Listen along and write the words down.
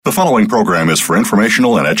The following program is for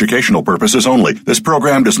informational and educational purposes only. This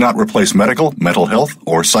program does not replace medical, mental health,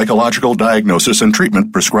 or psychological diagnosis and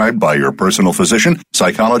treatment prescribed by your personal physician,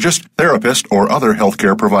 psychologist, therapist, or other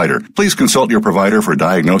healthcare provider. Please consult your provider for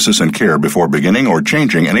diagnosis and care before beginning or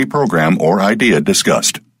changing any program or idea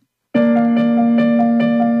discussed.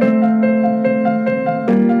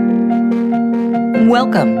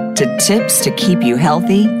 Welcome to Tips to Keep You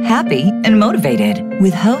Healthy, Happy, and Motivated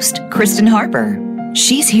with host Kristen Harper.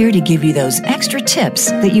 She's here to give you those extra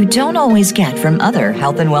tips that you don't always get from other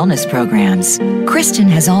health and wellness programs. Kristen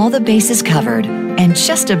has all the bases covered and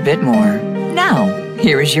just a bit more. Now,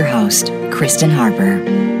 here is your host, Kristen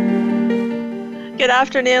Harper. Good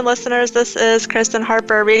afternoon, listeners. This is Kristen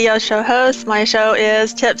Harper, radio show host. My show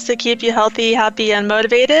is Tips to Keep You Healthy, Happy, and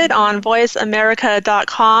Motivated on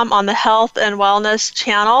voiceamerica.com on the Health and Wellness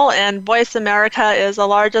channel. And Voice America is the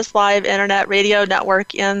largest live internet radio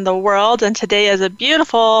network in the world. And today is a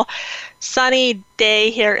beautiful sunny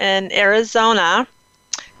day here in Arizona.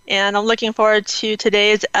 And I'm looking forward to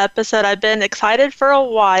today's episode. I've been excited for a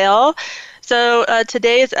while. So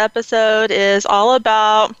today's episode is all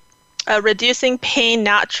about reducing pain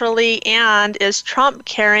naturally, and is Trump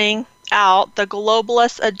carrying out the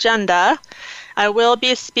globalist agenda? I will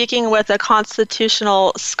be speaking with a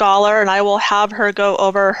constitutional scholar, and I will have her go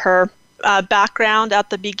over her background at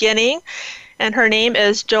the beginning. And her name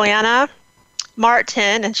is Joanna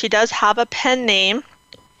Martin, and she does have a pen name.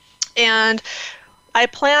 And I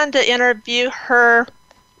plan to interview her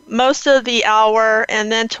most of the hour,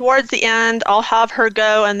 and then towards the end, I'll have her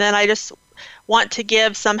go, and then I just want to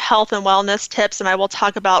give some health and wellness tips, and I will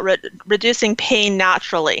talk about reducing pain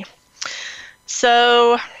naturally.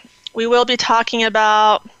 So we will be talking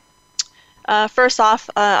about, first off,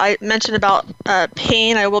 I mentioned about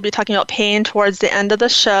pain. I will be talking about pain towards the end of the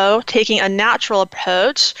show, taking a natural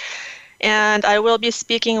approach. And I will be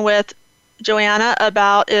speaking with Joanna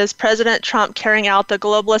about, is President Trump carrying out the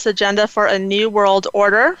globalist agenda for a new world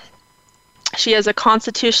order? She is a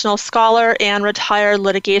constitutional scholar and retired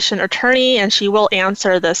litigation attorney, and she will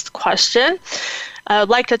answer this question. I would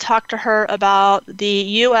like to talk to her about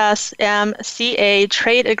the USMCA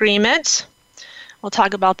Trade Agreement. We'll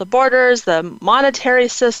talk about the borders, the monetary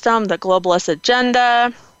system, the globalist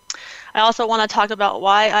agenda. I also want to talk about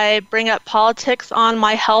why I bring up politics on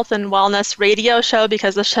my health and wellness radio show,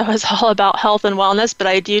 because the show is all about health and wellness, but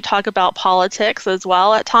I do talk about politics as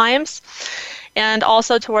well at times. And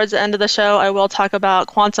also towards the end of the show, I will talk about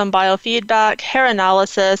quantum biofeedback, hair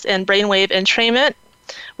analysis, and brainwave entrainment,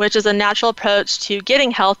 which is a natural approach to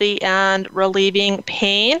getting healthy and relieving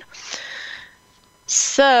pain.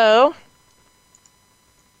 So,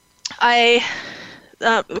 the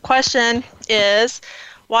question is,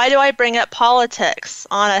 why do I bring up politics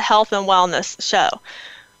on a health and wellness show?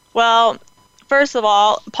 Well, first of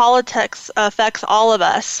all, politics affects all of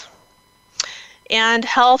us. And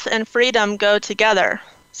health and freedom go together.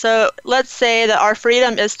 So let's say that our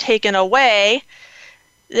freedom is taken away,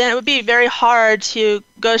 then it would be very hard to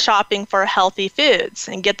go shopping for healthy foods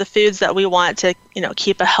and get the foods that we want to,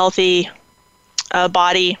 keep a healthy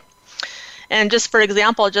body. And just for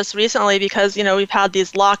example, just recently, because we've had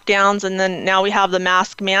these lockdowns, and then now we have the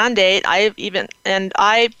mask mandate.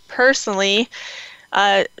 I personally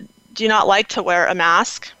do not like to wear a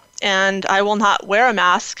mask, and I will not wear a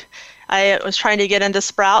mask. I was trying to get into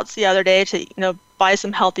Sprouts the other day to, buy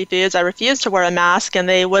some healthy foods. I refused to wear a mask, and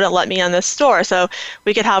they wouldn't let me in the store. So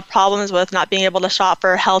we could have problems with not being able to shop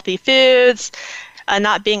for healthy foods,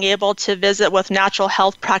 not being able to visit with natural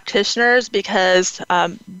health practitioners, because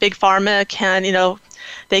big pharma can,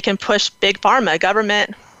 they can push big pharma.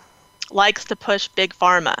 Government likes to push big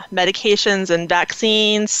pharma, medications and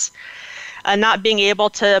vaccines, not being able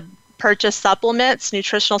to purchase supplements,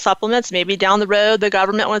 nutritional supplements. Maybe down the road, the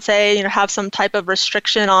government would say, have some type of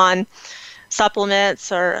restriction on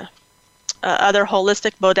supplements or other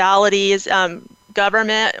holistic modalities.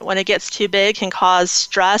 Government, when it gets too big, can cause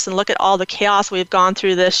stress, and look at all the chaos we've gone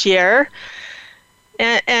through this year,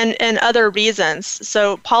 and other reasons.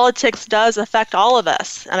 So politics does affect all of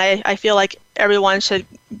us, and I feel like everyone should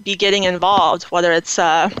be getting involved, whether it's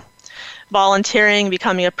volunteering,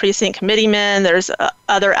 becoming a precinct committeeman. There's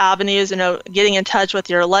other avenues, getting in touch with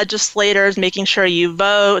your legislators, making sure you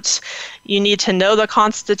vote. You need to know the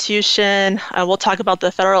Constitution. We'll talk about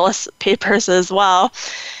the Federalist Papers as well.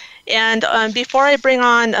 And before I bring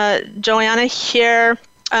on Joanna here,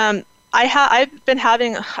 I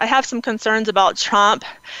have some concerns about Trump.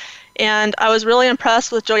 And I was really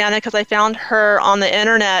impressed with Joanna because I found her on the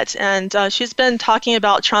internet, and she's been talking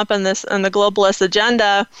about Trump and the globalist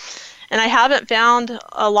agenda. And I haven't found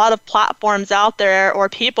a lot of platforms out there or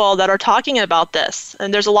people that are talking about this.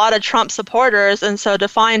 And there's a lot of Trump supporters, and so to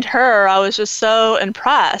find her, I was just so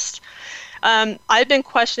impressed. I've been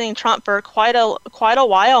questioning Trump for quite a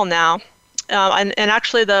while now. And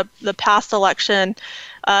actually the past election,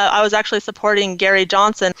 I was actually supporting Gary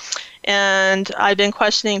Johnson. And I've been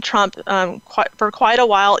questioning Trump for quite a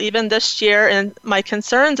while, even this year. And my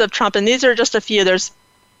concerns of Trump, and these are just a few, there's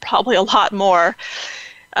probably a lot more.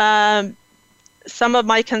 Some of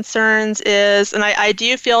my concerns is, and I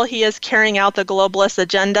do feel he is carrying out the globalist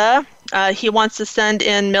agenda. He wants to send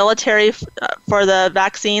in military for the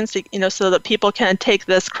vaccines, so that people can take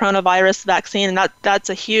this coronavirus vaccine, and that's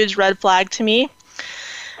a huge red flag to me.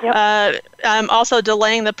 Yep. Also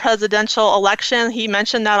delaying the presidential election. He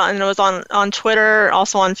mentioned that, and it was on Twitter,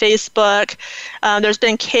 also on Facebook. There's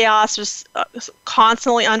been chaos just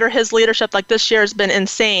constantly under his leadership. Like this year has been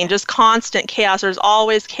insane, just constant chaos. There's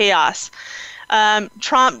always chaos.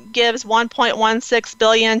 Trump gives $1.16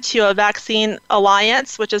 billion to a vaccine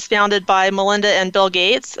alliance, which is founded by Melinda and Bill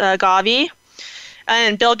Gates, Gavi.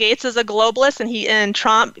 And Bill Gates is a globalist, and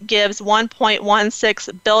Trump gives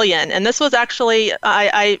 $1.16 billion. And this was actually,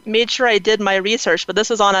 I made sure I did my research, but this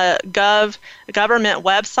was on a government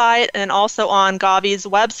website and also on Gavi's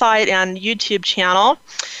website and YouTube channel.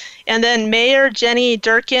 And then Mayor Jenny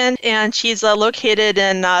Durkin, and she's located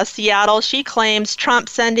in Seattle, she claims Trump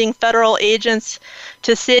sending federal agents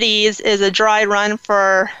to cities is a dry run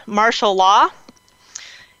for martial law.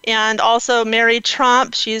 And also Mary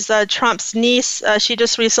Trump, she's Trump's niece. She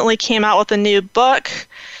just recently came out with a new book,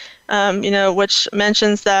 which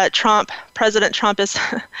mentions that President Trump is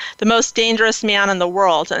the most dangerous man in the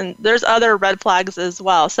world. And there's other red flags as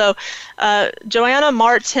well. So Joanna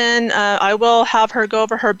Martin, I will have her go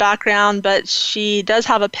over her background, but she does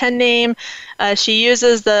have a pen name. She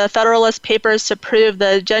uses the Federalist Papers to prove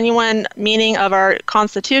the genuine meaning of our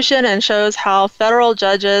Constitution and shows how federal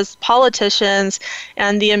judges, politicians,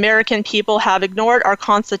 and the American people have ignored our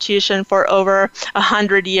Constitution for over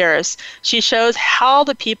 100 years. She shows how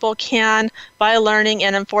the people can, by learning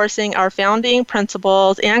and enforcing our founding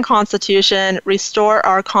principles and Constitution, restore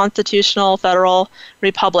our constitutional federal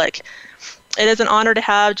republic. It is an honor to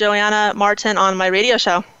have Joanna Martin on my radio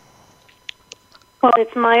show. Well,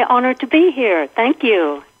 it's my honor to be here. Thank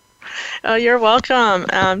you. Oh, you're welcome.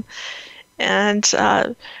 And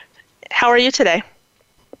how are you today?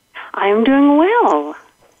 I'm doing well.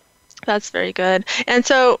 That's very good. And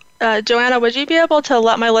so, Joanna, would you be able to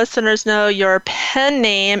let my listeners know your pen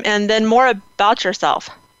name and then more about yourself?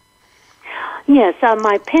 Yes,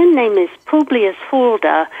 my pen name is Publius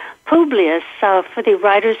Hulda. Publius, for the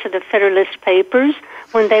writers of the Federalist Papers,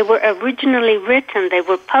 when they were originally written, they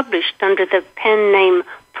were published under the pen name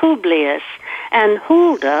Publius. And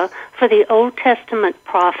Hulda, for the Old Testament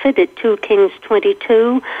prophet at 2 Kings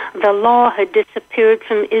 22, the law had disappeared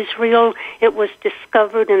from Israel. It was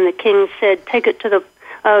discovered, and the king said, take it to the,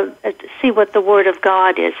 see what the word of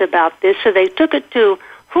God is about this. So they took it to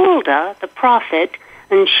Hulda, the prophet,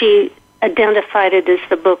 and she identified it as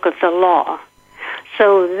the book of the law.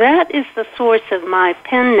 So that is the source of my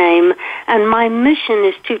pen name, and my mission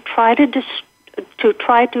is to try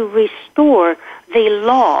to restore the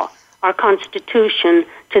law, our Constitution,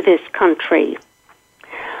 to this country.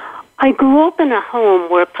 I grew up in a home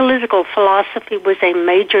where political philosophy was a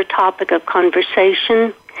major topic of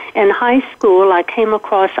conversation. In high school, I came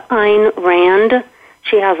across Ayn Rand.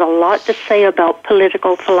 She has a lot to say about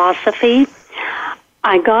political philosophy.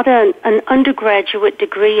 I got an undergraduate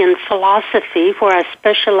degree in philosophy where I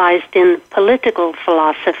specialized in political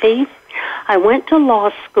philosophy. I went to law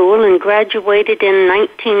school and graduated in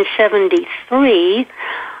 1973.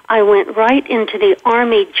 I went right into the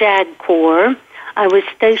Army JAG Corps. I was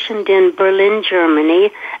stationed in Berlin,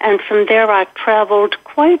 Germany, and from there I traveled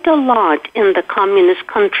quite a lot in the communist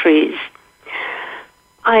countries.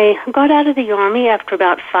 I got out of the Army after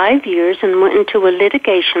about 5 years and went into a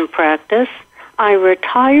litigation practice. I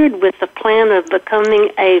retired with the plan of becoming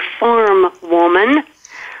a farm woman,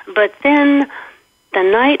 but then the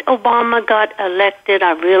night Obama got elected,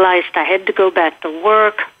 I realized I had to go back to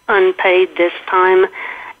work, unpaid this time,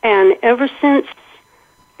 and ever since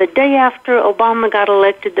the day after Obama got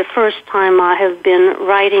elected the first time, I have been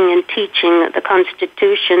writing and teaching the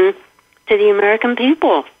Constitution to the American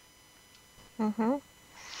people. Mm-hmm.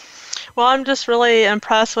 Well, I'm just really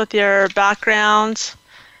impressed with your background.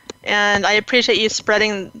 And I appreciate you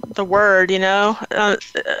spreading the word, I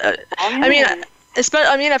mean,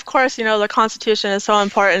 of course, the Constitution is so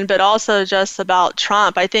important, but also just about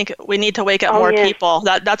Trump. I think we need to wake up more people.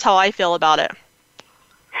 That's how I feel about it.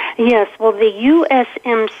 Yes, well, the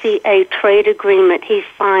USMCA Trade Agreement he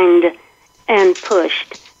signed and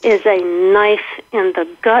pushed is a knife in the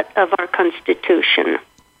gut of our Constitution.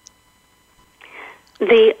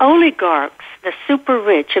 The oligarchs, the super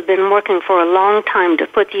rich, have been working for a long time to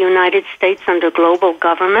put the United States under global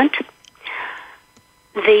government.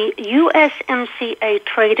 The USMCA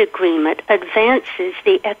Trade Agreement advances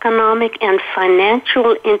the economic and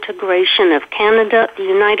financial integration of Canada, the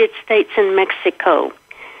United States, and Mexico.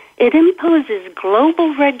 It imposes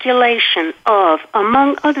global regulation of,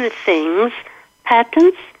 among other things,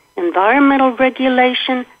 patents, environmental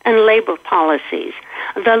regulation, and labor policies.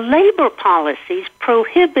 The labor policies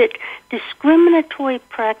prohibit discriminatory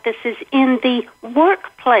practices in the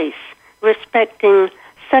workplace respecting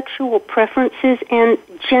sexual preferences and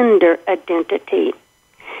gender identity.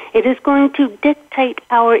 It is going to dictate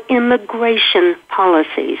our immigration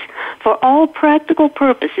policies. For all practical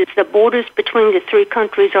purposes, the borders between the three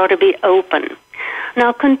countries are to be open.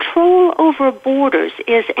 Now, control over borders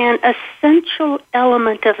is an essential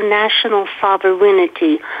element of national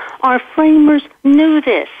sovereignty. Our framers knew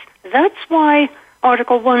this. That's why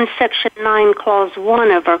Article 1, Section 9, Clause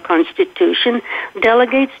 1 of our Constitution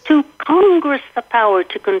delegates to Congress the power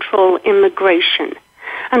to control immigration.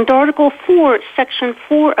 And Article 4, Section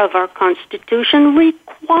 4 of our Constitution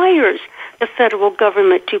requires the federal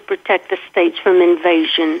government to protect the states from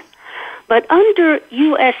invasion. But under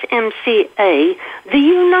USMCA, the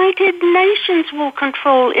United Nations will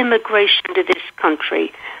control immigration to this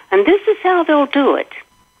country. And this is how they'll do it.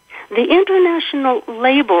 The International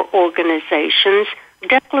Labor Organization's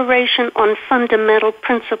Declaration on Fundamental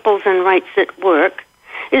Principles and Rights at Work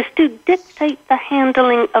is to dictate the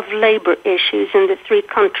handling of labor issues in the three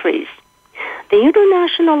countries. The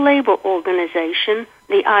International Labor Organization,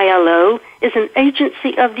 the ILO, is an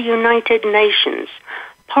agency of the United Nations.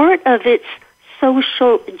 Part of its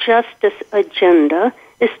social justice agenda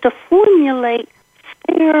is to formulate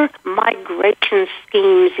fair migration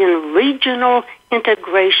schemes in regional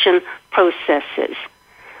integration processes.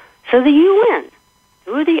 So the UN,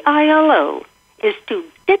 through the ILO, is to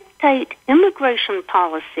dictate immigration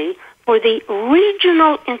policy for the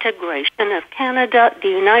regional integration of Canada, the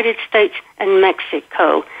United States, and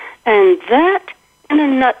Mexico. And that, in a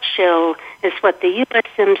nutshell, is what the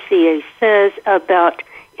USMCA says about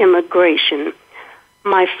immigration.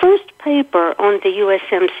 My first paper on the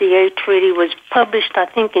USMCA treaty was published, I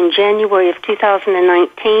think, in January of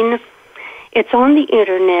 2019. It's on the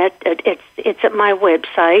Internet. It's at my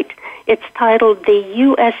website. It's titled The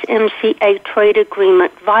USMCA Trade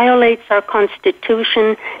Agreement Violates Our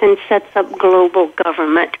Constitution and Sets Up Global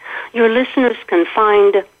Government. Your listeners can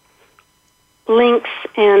find links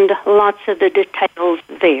and lots of the details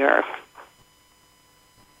there.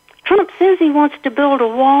 Trump says he wants to build a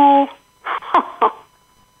wall.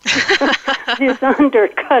 This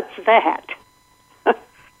undercuts that.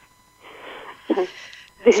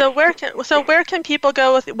 So where can people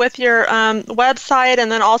go with your website,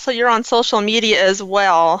 and then also you're on social media as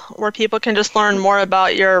well, where people can just learn more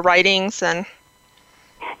about your writings? And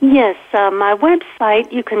yes, my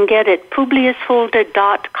website you can get at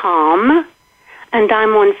publiushulda.com, and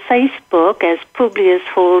I'm on Facebook as Publius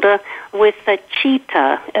Hulda with a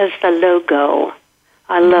cheetah as the logo.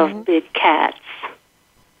 I love big cats.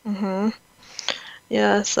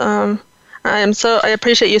 Yes. I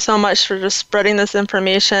appreciate you so much for just spreading this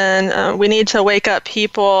information. We need to wake up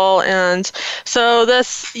people, and so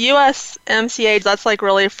this USMCA, that's like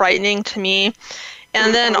really frightening to me.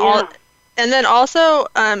 And then also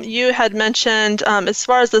you had mentioned as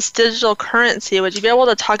far as this digital currency, would you be able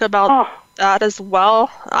to talk about that as well?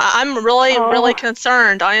 I'm really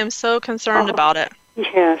concerned. I am so concerned about it.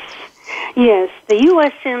 Yes, the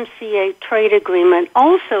USMCA Trade Agreement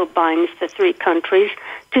also binds the three countries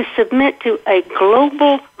to submit to a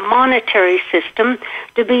global monetary system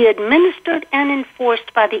to be administered and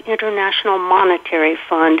enforced by the International Monetary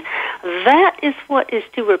Fund. That is what is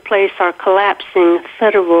to replace our collapsing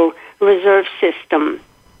Federal Reserve System.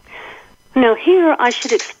 Now, here I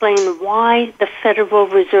should explain why the Federal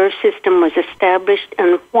Reserve System was established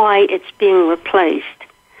and why it's being replaced.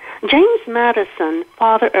 James Madison,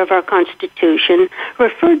 father of our Constitution,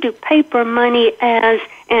 referred to paper money as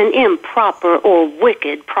an improper or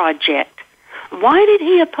wicked project. Why did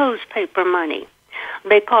he oppose paper money?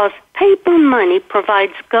 Because paper money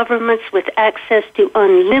provides governments with access to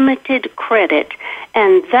unlimited credit,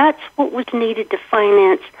 and that's what was needed to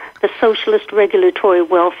finance the socialist regulatory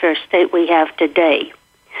welfare state we have today.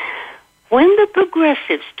 When the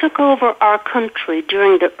progressives took over our country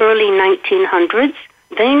during the early 1900s,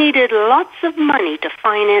 they needed lots of money to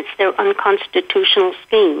finance their unconstitutional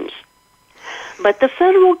schemes. But the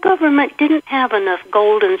federal government didn't have enough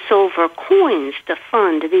gold and silver coins to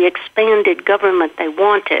fund the expanded government they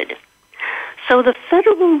wanted. So the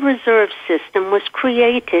Federal Reserve System was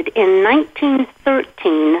created in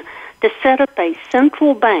 1913 to set up a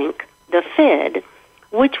central bank, the Fed,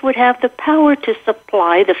 which would have the power to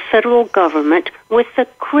supply the federal government with the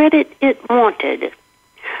credit it wanted.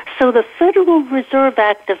 So the Federal Reserve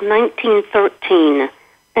Act of 1913,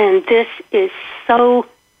 and this is so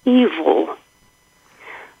evil,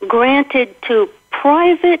 granted to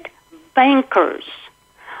private bankers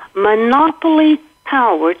monopoly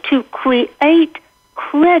power to create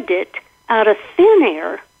credit out of thin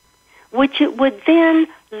air, which it would then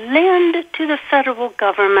lend to the federal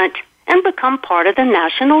government and become part of the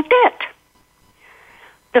national debt.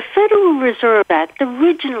 The Federal Reserve Act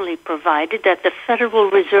originally provided that the Federal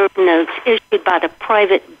Reserve notes issued by the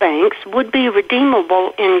private banks would be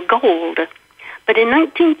redeemable in gold. But in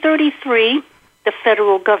 1933, the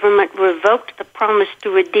federal government revoked the promise to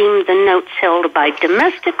redeem the notes held by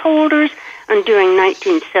domestic holders, and during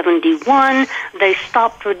 1971, they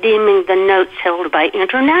stopped redeeming the notes held by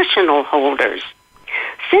international holders.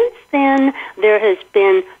 Since then, there has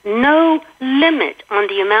been no limit on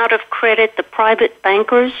the amount of credit the private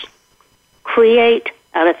bankers create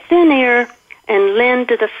out of thin air and lend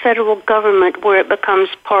to the federal government where it becomes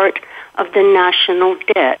part of the national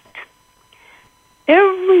debt.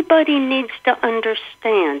 Everybody needs to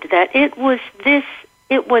understand that it was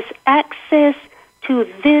access to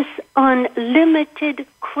this unlimited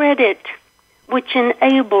credit which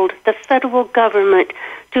enabled the federal government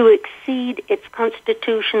to exceed its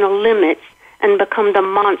constitutional limits and become the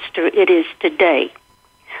monster it is today.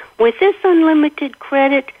 With this unlimited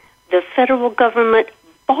credit, the federal government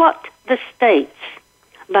bought the states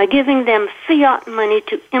by giving them fiat money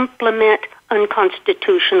to implement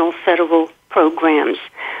unconstitutional federal programs.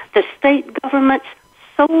 The state governments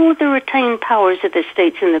sold the retained powers of the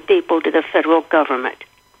states and the people to the federal government.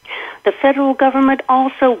 The federal government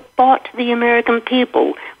also bought the American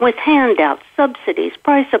people with handouts, subsidies,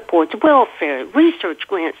 price supports, welfare, research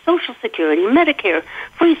grants, Social Security, Medicare,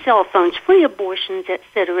 free cell phones, free abortions,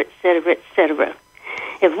 etc., etc., etc.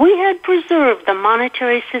 If we had preserved the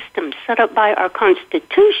monetary system set up by our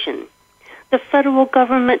Constitution, the federal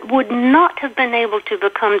government would not have been able to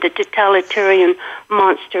become the totalitarian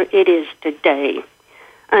monster it is today.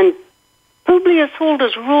 And Publius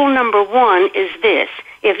Hulda's rule number 1 is this: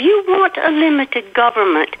 if you want a limited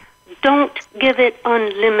government, don't give it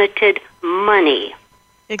unlimited money.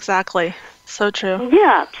 Exactly. So true.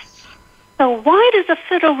 Yeah. So why does the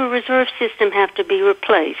Federal Reserve System have to be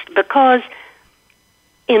replaced? Because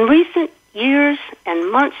in recent years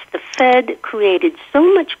and months, the Fed created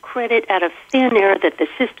so much credit out of thin air that the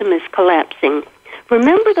system is collapsing.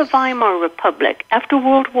 Remember the Weimar Republic. After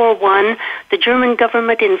World War I, the German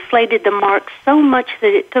government inflated the mark so much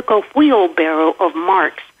that it took a wheelbarrow of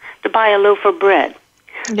marks to buy a loaf of bread.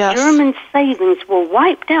 Yes. German savings were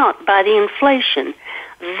wiped out by the inflation.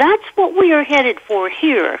 That's what we are headed for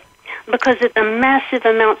here because of the massive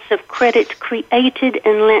amounts of credit created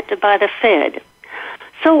and lent by the Fed.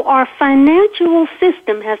 So our financial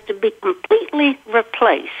system has to be completely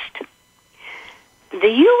replaced.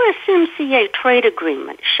 The USMCA Trade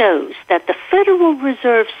Agreement shows that the Federal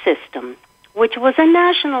Reserve System, which was a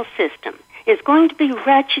national system, is going to be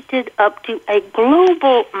ratcheted up to a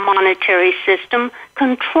global monetary system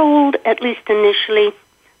controlled, at least initially,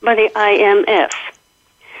 by the IMF.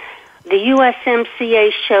 The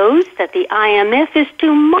USMCA shows that the IMF is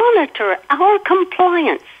to monitor our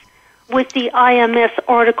compliance with the IMF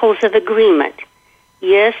Articles of Agreement.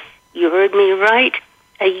 Yes, you heard me right.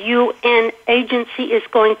 A UN agency is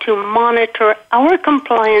going to monitor our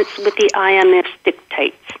compliance with the IMF's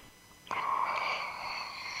dictates.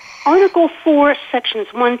 Article 4, Sections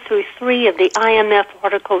 1 through 3 of the IMF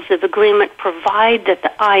Articles of Agreement provide that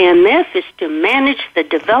the IMF is to manage the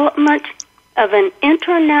development of an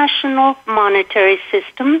international monetary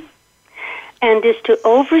system and is to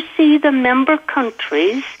oversee the member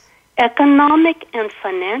countries' economic and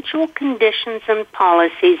financial conditions and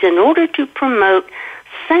policies in order to promote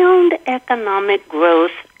sound economic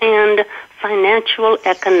growth and financial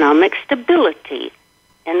economic stability.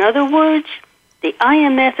 In other words, the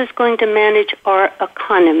IMF is going to manage our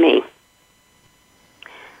economy.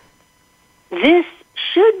 This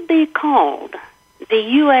should be called the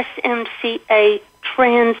USMCA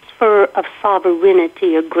Transfer of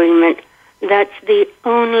Sovereignty Agreement. That's the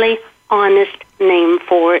only honest name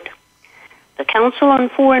for it. The Council on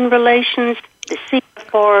Foreign Relations, the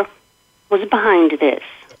CFR, was behind this.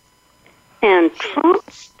 And Trump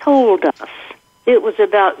told us it was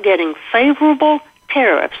about getting favorable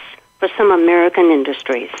tariffs for some American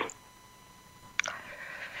industries.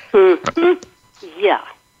 Yeah.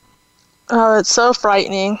 Oh, it's so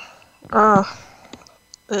frightening. Oh,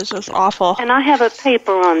 it's just awful. And I have a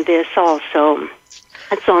paper on this also.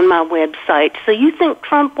 It's on my website. So you think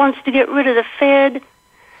Trump wants to get rid of the Fed?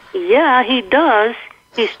 Yeah, he does.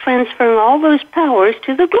 He's transferring all those powers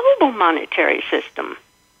to the global monetary system.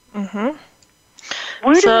 Mm-hmm.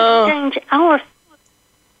 Where do we exchange our...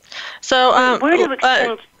 where do we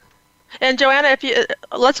exchange... And Joanna,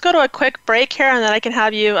 let's go to a quick break here, and then I can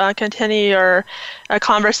have you continue your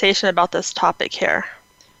conversation about this topic here.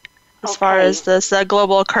 As far as this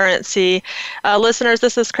global currency. Listeners,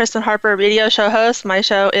 this is Kristen Harper, radio show host. My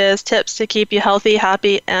show is Tips to Keep You Healthy,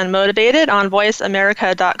 Happy, and Motivated on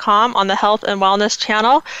VoiceAmerica.com on the Health and Wellness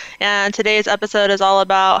channel. And today's episode is all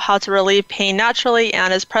about how to relieve pain naturally,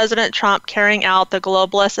 and is President Trump carrying out the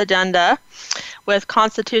globalist agenda? With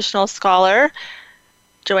constitutional scholar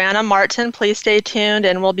Joanna Martin. Please stay tuned,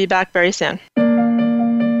 and we'll be back very soon.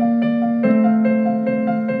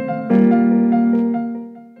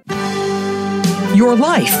 Your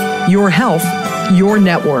life, your health, your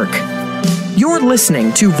network. You're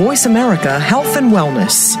listening to Voice America Health and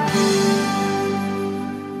Wellness.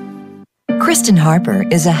 Kristen Harper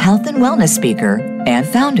is a health and wellness speaker and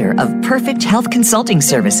founder of Perfect Health Consulting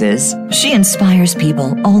Services. She inspires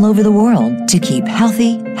people all over the world to keep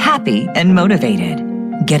healthy, happy, and motivated.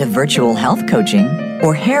 Get a virtual health coaching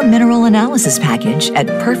or hair mineral analysis package at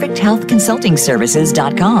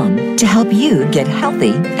perfecthealthconsultingservices.com to help you get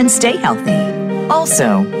healthy and stay healthy.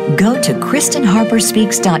 Also, go to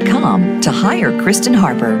KristenHarperSpeaks.com to hire Kristen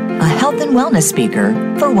Harper, a health and wellness speaker,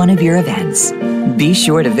 for one of your events. Be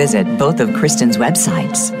sure to visit both of Kristen's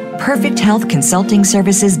websites,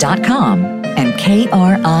 PerfectHealthConsultingServices.com and KRISTEN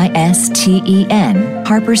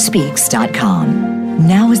HarperSpeaks.com.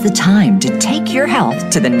 Now is the time to take your health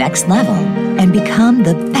to the next level and become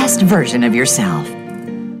the best version of yourself.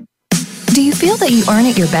 Do you feel that you aren't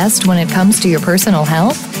at your best when it comes to your personal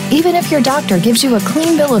health? Even if your doctor gives you a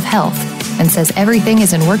clean bill of health and says everything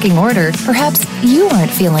is in working order, perhaps you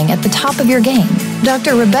aren't feeling at the top of your game.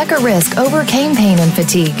 Dr. Rebecca Risk overcame pain and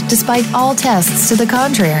fatigue despite all tests to the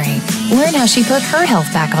contrary. Learn how she put her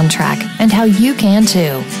health back on track and how you can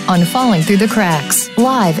too on Falling Through the Cracks.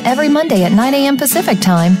 Live every Monday at 9 a.m. Pacific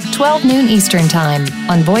Time, 12 noon Eastern Time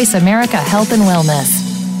on Voice America Health and Wellness.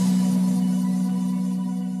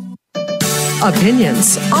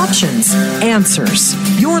 Opinions, options, answers.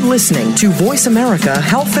 You're listening to Voice America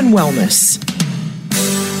Health and Wellness.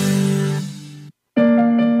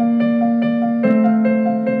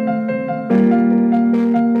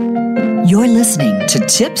 You're listening to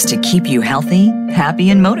Tips to Keep You Healthy,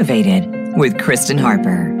 Happy, and Motivated with Kristen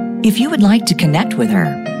Harper. If you would like to connect with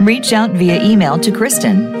her, reach out via email to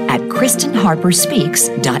Kristen at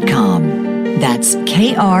KristenHarperSpeaks.com. That's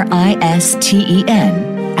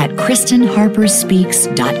KRISTEN at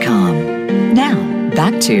KristenHarperSpeaks.com. Now,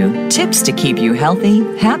 back to Tips to Keep You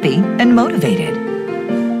Healthy, Happy, and Motivated.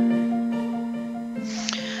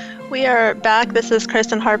 We are back. This is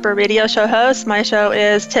Kristen Harper, radio show host. My show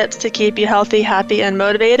is Tips to Keep You Healthy, Happy, and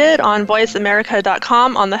Motivated on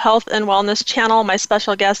VoiceAmerica.com on the Health and Wellness channel. My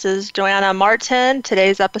special guest is Joanna Martin.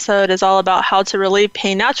 Today's episode is all about how to relieve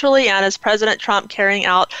pain naturally, and is President Trump carrying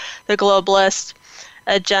out the globalist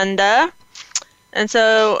agenda? And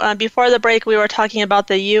so before the break, we were talking about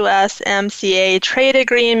the USMCA Trade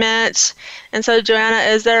Agreement. And so, Joanna,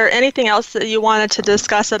 is there anything else that you wanted to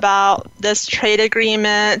discuss about this trade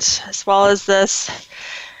agreement, as well as this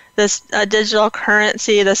digital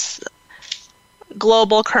currency, this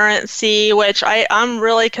global currency, which I'm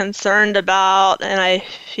really concerned about, and I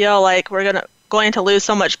feel like we're going to lose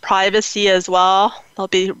so much privacy as well? There'll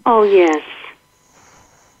be... Oh, yes.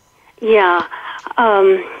 Yeah.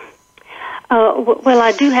 Well,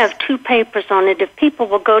 I do have two papers on it. If people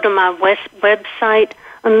will go to my website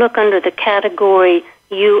and look under the category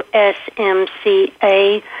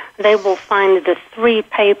USMCA, they will find the three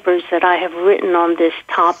papers that I have written on this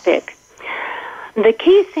topic. The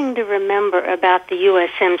key thing to remember about the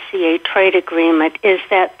USMCA trade agreement is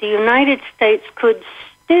that the United States could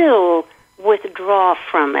still withdraw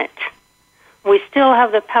from it. We still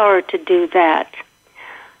have the power to do that.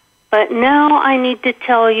 But now I need to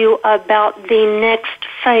tell you about the next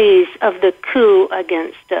phase of the coup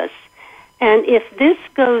against us. And if this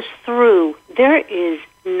goes through, there is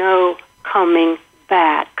no coming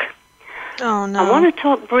back. Oh, no. I want to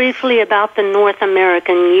talk briefly about the North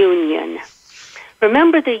American Union.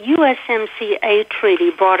 Remember, the USMCA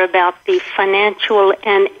treaty brought about the financial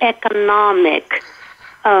and economic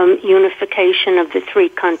unification of the three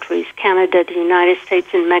countries, Canada, the United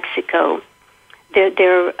States, and Mexico.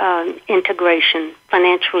 their integration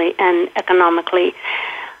financially and economically.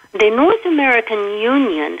 The North American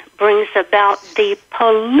Union brings about the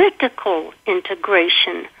political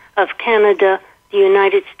integration of Canada, the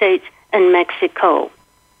United States, and Mexico.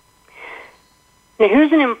 Now,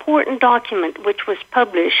 here's an important document which was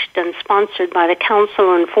published and sponsored by the Council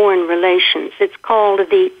on Foreign Relations. It's called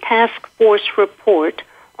the Task Force Report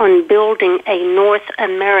on Building a North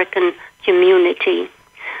American Community.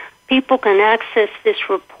 People can access this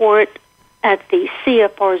report at the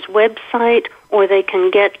CFR's website, or they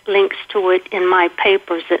can get links to it in my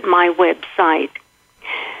papers at my website.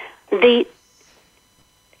 The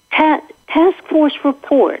Task Force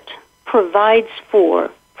Report provides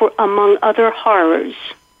for, among other horrors,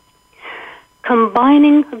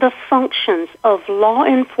 combining the functions of law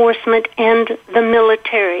enforcement and the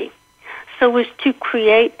military so as to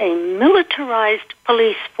create a militarized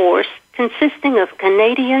police force consisting of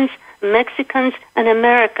Canadians, Mexicans, and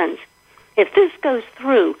Americans. If this goes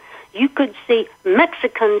through, you could see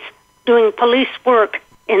Mexicans doing police work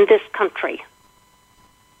in this country.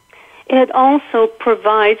 It also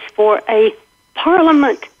provides for a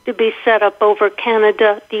parliament to be set up over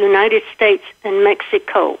Canada, the United States, and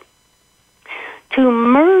Mexico to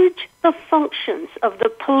merge the functions of the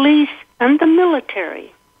police and the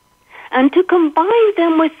military and to combine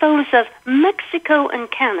them with those of Mexico and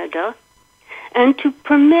Canada and to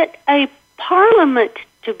permit a parliament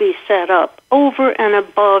to be set up over and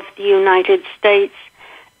above the United States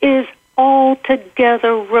is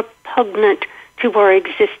altogether repugnant to our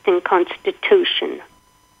existing Constitution.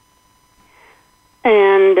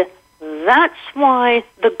 And that's why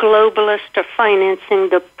the globalists are financing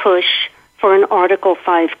the push for an Article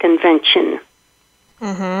 5 convention.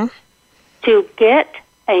 To get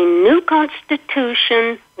a new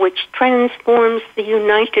Constitution which transforms the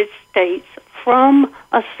United States from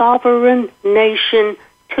a sovereign nation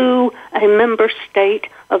to a member state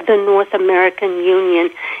of the North American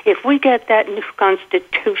Union. If we get that new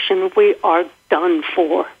Constitution, we are done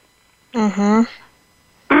for.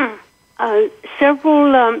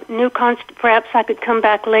 Several new perhaps I could come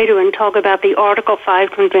back later and talk about the Article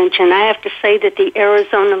 5 convention. I have to say that the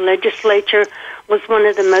Arizona legislature was one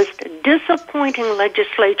of the most disappointing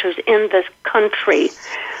legislatures in this country.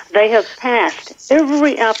 They have passed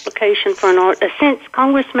every application for an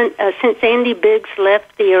since Andy Biggs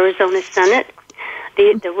left the Arizona Senate.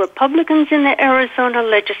 The Republicans in the Arizona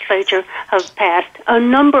legislature have passed a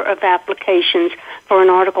number of applications for an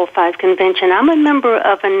Article 5 convention. I'm a member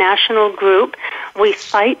of a national group. We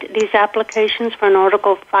fight these applications for an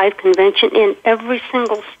Article 5 convention in every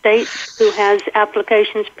single state who has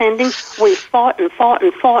applications pending. We fought and fought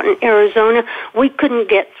and fought in Arizona. We couldn't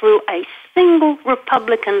get through a single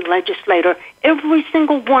Republican legislator. Every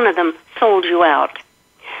single one of them sold you out.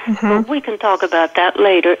 But we can talk about that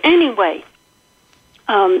later. Anyway,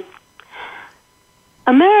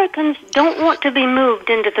 Americans don't want to be moved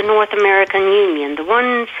into the North American Union. The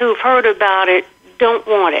ones who've heard about it don't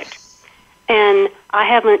want it. And I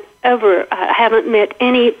haven't met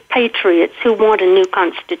any patriots who want a new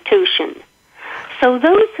Constitution. So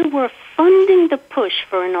those who were funding the push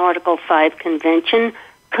for an Article 5 convention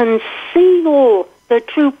conceal the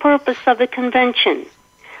true purpose of the convention.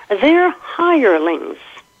 They're hirelings,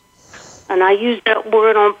 and I use that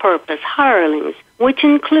word on purpose, hirelings, which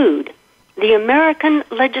include the American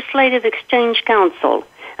Legislative Exchange Council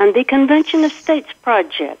and the Convention of States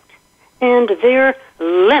Project, and their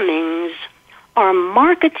lemmings are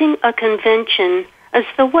marketing a convention as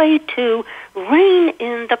the way to rein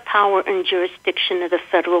in the power and jurisdiction of the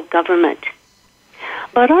federal government.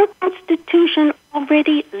 But our Constitution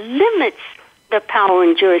already limits the power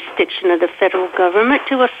and jurisdiction of the federal government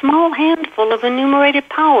to a small handful of enumerated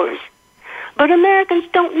powers. But Americans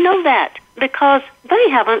don't know that because they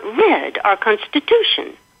haven't read our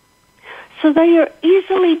Constitution. So they are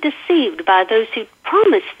easily deceived by those who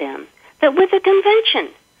promise them that with a convention,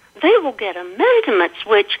 they will get amendments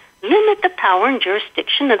which limit the power and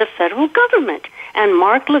jurisdiction of the federal government. And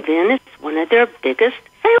Mark Levin is one of their biggest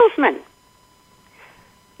salesmen.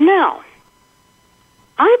 Now,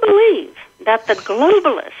 I believe that the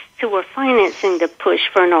globalists who are financing the push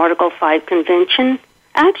for an Article 5 convention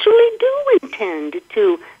actually do intend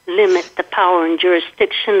to limit the power and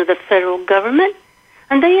jurisdiction of the federal government,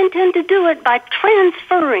 and they intend to do it by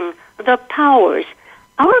transferring the powers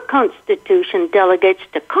our Constitution delegates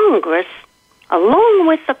to Congress, along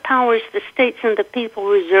with the powers the states and the people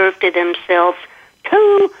reserve to themselves,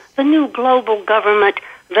 to the new global government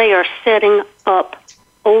they are setting up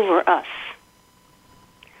over us.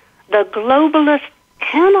 The globalists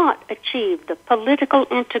cannot achieve the political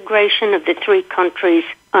integration of the three countries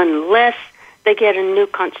unless they get a new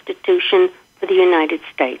Constitution for the United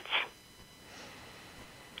States.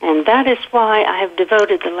 And that is why I have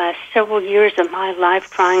devoted the last several years of my life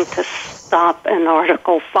trying to stop an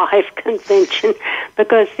Article 5 convention,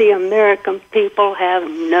 because the American people have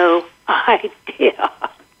no idea.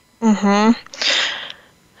 Mm-hmm.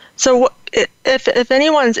 So if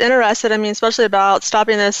anyone's interested, I mean, especially about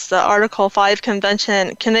stopping this Article 5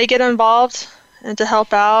 convention, can they get involved and to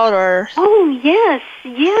help out? Or? Oh, yes.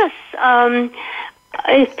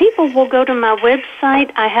 If people will go to my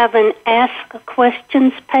website, I have an Ask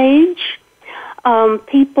Questions page.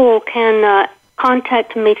 People can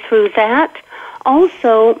contact me through that.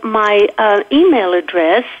 Also, my email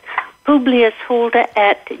address,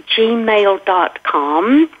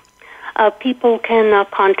 publiushulda@gmail.com. People can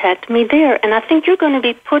contact me there. And I think you're going to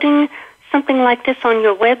be putting something like this on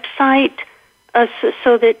your website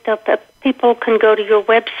so that people can go to your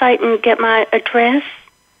website and get my address?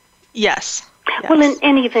 Yes. Well, in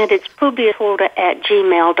any event, it's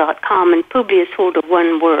publiushulda@gmail.com, and Publius Hulda,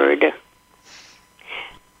 one word.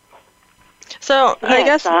 So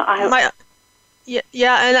yes, I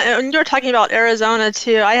guess and you're talking about Arizona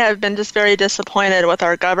too. I have been just very disappointed with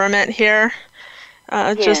our government here.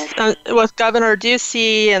 Just with Governor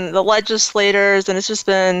Ducey and the legislators, and it's just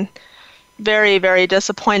been very, very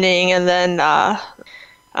disappointing. And then,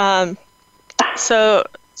 so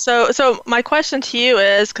my question to you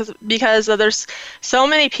is, because there's so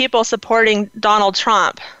many people supporting Donald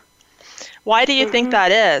Trump, why do you think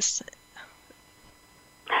that is?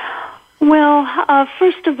 Well,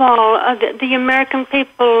 first of all, the American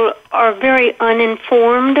people are very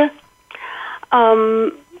uninformed.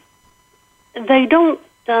 They don't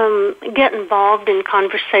get involved in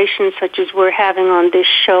conversations such as we're having on this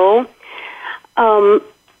show.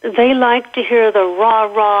 They like to hear the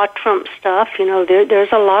rah-rah Trump stuff. You know,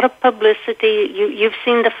 there's a lot of publicity. You've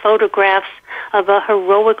seen the photographs of a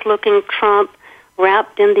heroic-looking Trump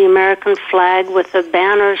wrapped in the American flag with a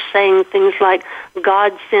banner saying things like,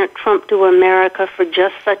 God sent Trump to America for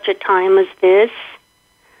just such a time as this.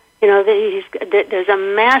 You know, there's a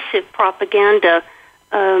massive propaganda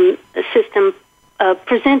system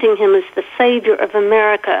presenting him as the savior of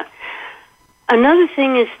America. Another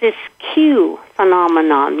thing is this Q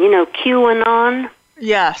phenomenon, you know, QAnon.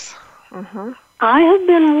 Yes. Mm-hmm. I have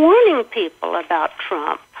been warning people about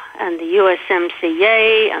Trump and the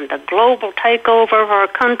USMCA and the global takeover of our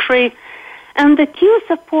country, and the Q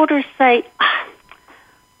supporters say,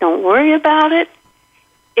 don't worry about it.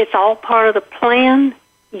 It's all part of the plan.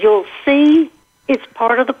 You'll see it's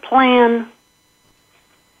part of the plan.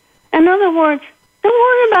 In other words, don't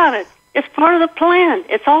worry about it. It's part of the plan.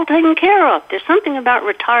 It's all taken care of. There's something about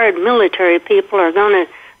retired military people are going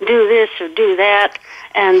to do this or do that,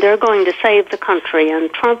 and they're going to save the country.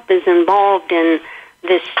 And Trump is involved in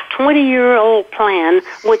this 20-year-old plan,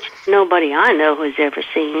 which nobody I know has ever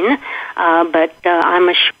seen. But I'm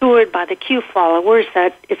assured by the Q followers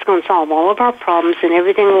that it's going to solve all of our problems and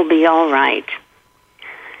everything will be all right.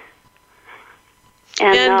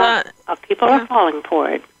 And people are falling for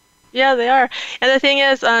it. Yeah, they are. And the thing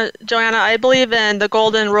is, Joanna, I believe in the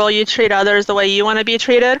golden rule, you treat others the way you want to be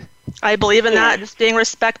treated. I believe in that, just being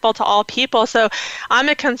respectful to all people. So I'm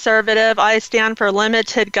a conservative. I stand for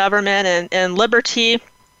limited government and liberty.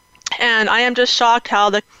 And I am just shocked how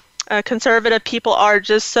the conservative people are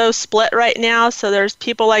just so split right now. So there's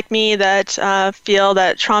people like me that feel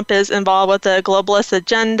that Trump is involved with the globalist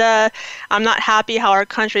agenda. I'm not happy how our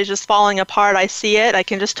country is just falling apart. I see it. I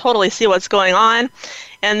can just totally see what's going on.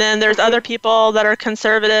 And then there's other people that are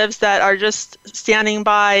conservatives that are just standing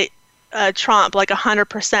by Trump like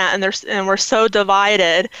 100%, and we're so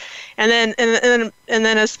divided. And then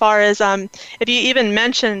as far as if you even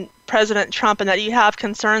mention President Trump and that you have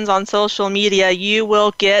concerns on social media, you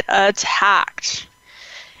will get attacked.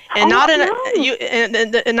 And not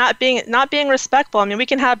being respectful. I mean, we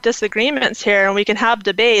can have disagreements here and we can have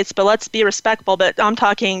debates, but let's be respectful. But I'm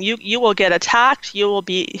talking, you will get attacked. You will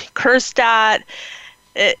be cursed at.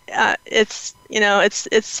 It's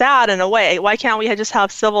sad in a way. Why can't we just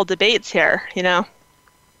have civil debates here? You know.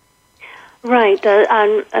 Right.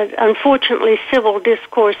 Unfortunately, civil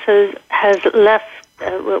discourse has left.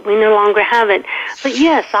 We no longer have it. But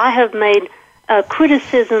yes, I have made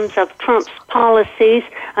criticisms of Trump's policies,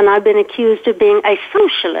 and I've been accused of being a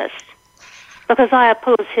socialist because I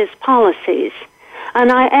oppose his policies.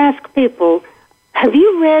 And I ask people, have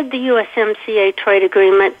you read the USMCA Trade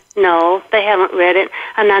Agreement? No, they haven't read it,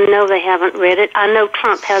 and I know they haven't read it. I know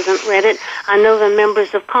Trump hasn't read it. I know the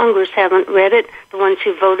members of Congress haven't read it, the ones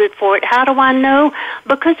who voted for it. How do I know?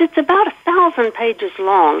 Because it's about 1,000 pages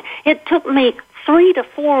long. It took me 3 to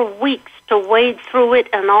 4 weeks to wade through it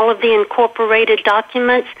and all of the incorporated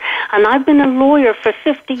documents. And I've been a lawyer for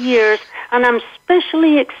 50 years, and I'm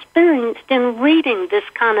specially experienced in reading this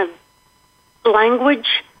kind of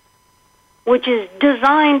language, which is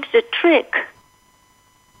designed to trick.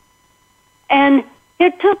 And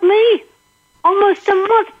it took me almost a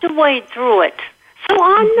month to wade through it. So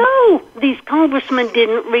I know these congressmen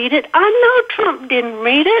didn't read it. I know Trump didn't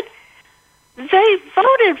read it. They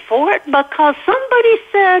voted for it because somebody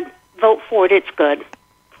said, vote for it, it's good.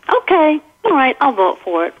 Okay, all right, I'll vote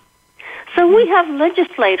for it. So we have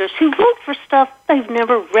legislators who vote for stuff they've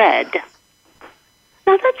never read.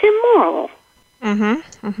 Now that's immoral.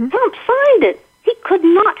 Trump signed it. He could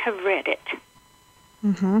not have read it.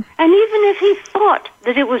 And even if he thought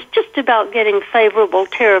that it was just about getting favorable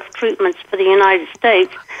tariff treatments for the United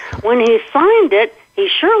States, when he signed it, he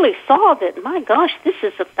surely saw that, my gosh, this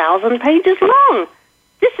is 1,000 pages long.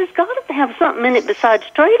 This has got to have something in it besides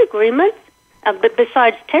trade agreements,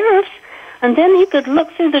 besides tariffs. And then he could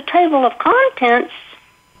look through the table of contents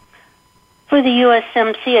for the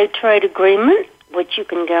USMCA Trade Agreement, which you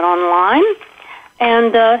can get online,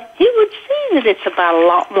 and he would see that it's about a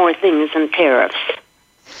lot more things than tariffs.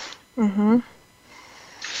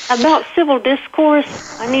 About civil discourse,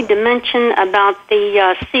 I need to mention about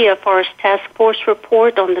the CFR's task force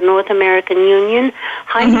report on the North American Union.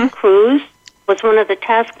 Heidi Cruz was one of the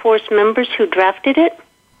task force members who drafted it.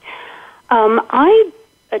 I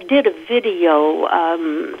did a video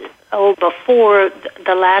before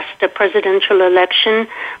the last presidential election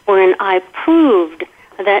wherein I proved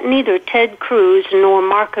that neither Ted Cruz nor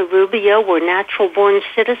Marco Rubio were natural-born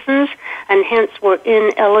citizens and hence were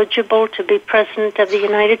ineligible to be president of the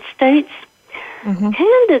United States.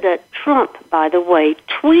 Candidate Trump, by the way,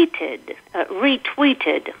 retweeted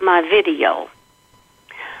my video.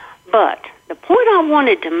 But the point I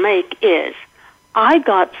wanted to make is I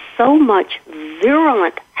got so much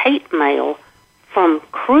virulent hate mail from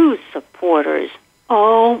Cruz supporters.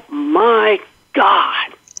 Oh, my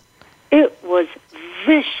God. It was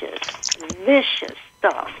vicious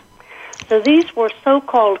stuff. So these were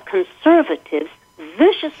so-called conservatives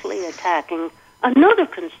viciously attacking another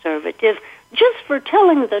conservative just for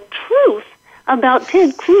telling the truth about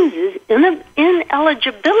Ted Cruz's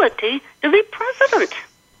ineligibility to be president.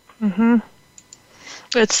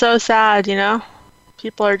 It's so sad, you know.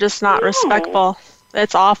 People are just not respectful.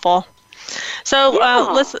 It's awful.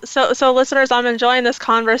 So, so listeners, I'm enjoying this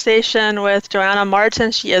conversation with Joanna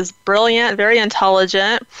Martin. She is brilliant, very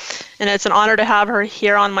intelligent, and it's an honor to have her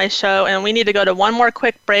here on my show. And we need to go to one more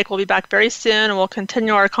quick break. We'll be back very soon, and we'll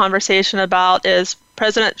continue our conversation about is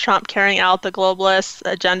President Trump carrying out the globalist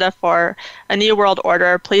agenda for a new world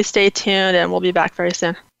order. Please stay tuned, and we'll be back very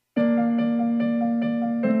soon.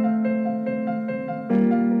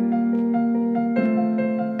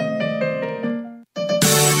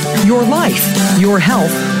 Your life, your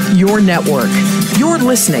health, your network. You're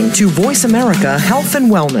listening to Voice America Health and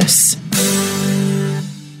Wellness.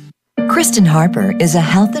 Kristen Harper is a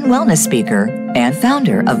health and wellness speaker and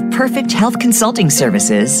founder of Perfect Health Consulting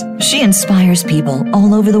Services. She inspires people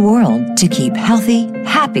all over the world to keep healthy,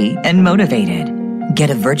 happy, and motivated. Get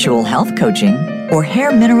a virtual health coaching or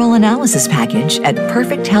hair mineral analysis package at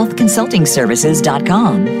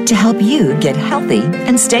perfecthealthconsultingservices.com to help you get healthy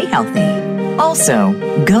and stay healthy. Also,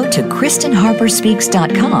 go to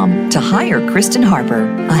KristenHarperSpeaks.com to hire Kristen Harper,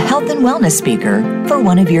 a health and wellness speaker, for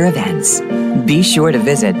one of your events. Be sure to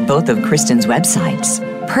visit both of Kristen's websites,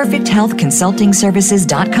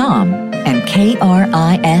 PerfectHealthConsultingServices.com and KRISTEN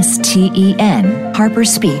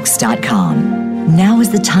HarperSpeaks.com. Now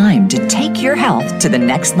is the time to take your health to the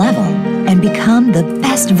next level and become the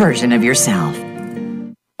best version of yourself.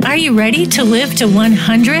 Are you ready to live to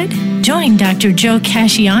 100? Join Dr. Joe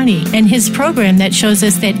Casciani and his program that shows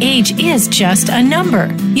us that age is just a number.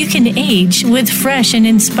 You can age with fresh and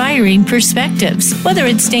inspiring perspectives, whether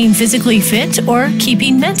it's staying physically fit or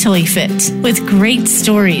keeping mentally fit. With great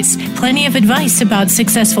stories, plenty of advice about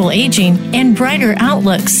successful aging, and brighter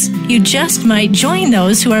outlooks. You just might join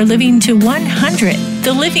those who are living to 100.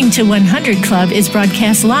 The Living to 100 Club is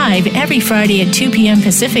broadcast live every Friday at 2 p.m.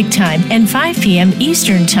 Pacific Time and 5 p.m.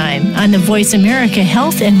 Eastern Time on the Voice America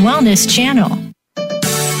Health and Wellness channel.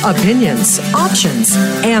 Opinions, options,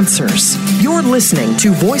 answers. You're listening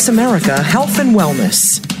to Voice America Health and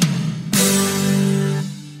Wellness.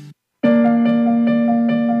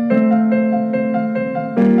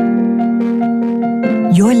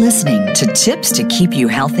 You're listening to Tips to Keep You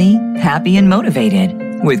Healthy, Happy, and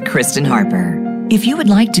Motivated with Kristen Harper. If you would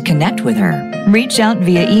like to connect with her, reach out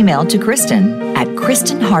via email to Kristen at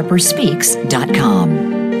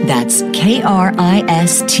KristenHarperSpeaks.com. That's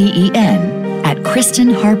KristenHarper at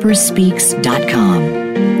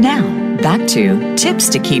KristenHarperSpeaks.com. Now, back to tips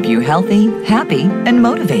to keep you healthy, happy, and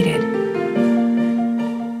motivated.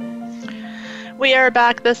 We are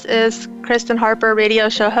back. This is Kristen Harper, radio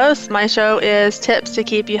show host. My show is Tips to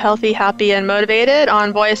Keep You Healthy, Happy, and Motivated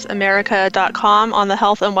on VoiceAmerica.com on the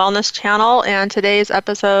Health and Wellness channel. And today's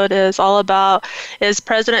episode is all about, is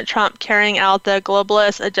President Trump carrying out the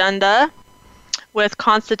globalist agenda? With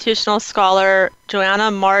constitutional scholar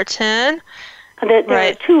Joanna Martin. There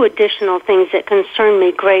are two additional things that concern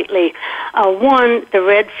me greatly. One, the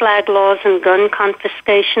red flag laws and gun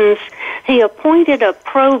confiscations. He appointed a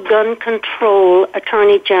pro-gun control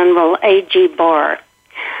Attorney General, A.G. Barr.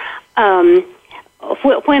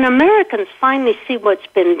 When Americans finally see what's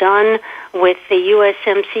been done with the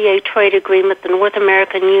USMCA Trade Agreement, the North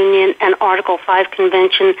American Union, and Article 5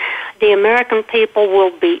 Convention, the American people will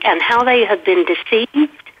be, and how they have been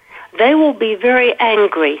deceived, they will be very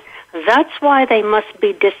angry. That's why they must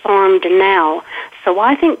be disarmed now. So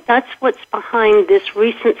I think that's what's behind this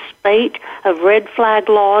recent spate of red flag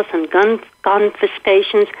laws and gun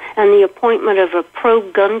confiscations and the appointment of a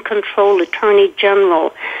pro-gun control Attorney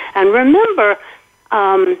General. And remember,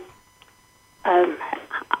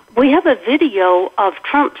 we have a video of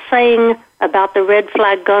Trump saying about the red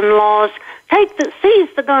flag gun laws, seize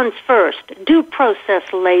the guns first, due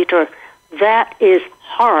process later. That is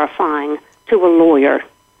horrifying to a lawyer.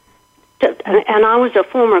 And I was a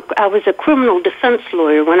criminal defense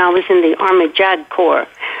lawyer when I was in the Army JAG Corps.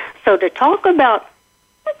 So to talk about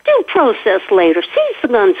due process later, seize the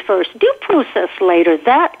guns first, due process later,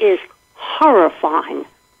 that is horrifying.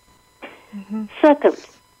 Mm-hmm. Second,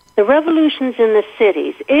 the revolutions in the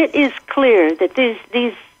cities. It is clear that this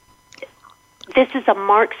is a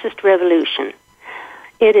Marxist revolution.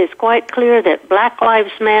 It is quite clear that Black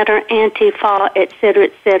Lives Matter, Antifa, et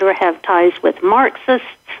cetera, have ties with Marxists,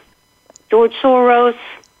 George Soros.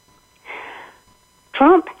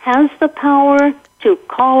 Trump has the power to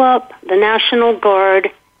call up the National Guard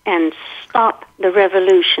and stop the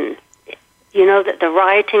revolution. You know, that the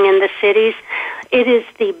rioting in the cities, it is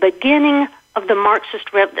the beginning of the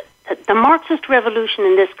Marxist revolution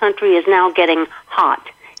in this country is now getting hot.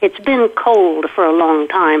 It's been cold for a long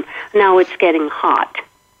time. Now it's getting hot.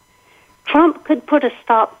 Trump could put a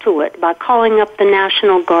stop to it by calling up the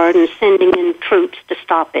National Guard and sending in troops to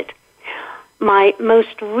stop it. My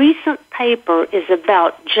most recent paper is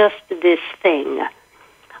about just this thing.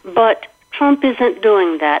 But Trump isn't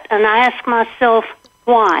doing that. And I ask myself,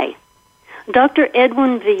 why? Dr.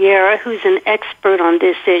 Edwin Vieira, who's an expert on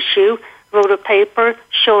this issue, wrote a paper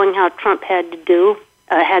showing how Trump had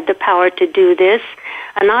the power to do this.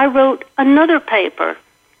 And I wrote another paper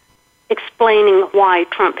explaining why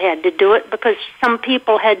Trump had to do it, because some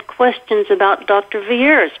people had questions about Dr.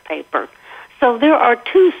 Vieira's paper. So there are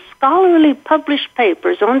two scholarly published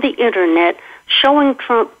papers on the Internet showing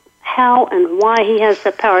Trump how and why he has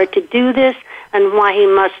the power to do this and why he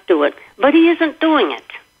must do it. But he isn't doing it.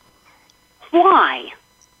 Why?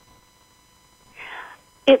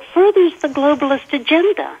 It furthers the globalist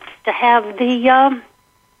agenda to have these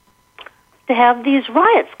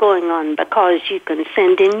riots going on, because you can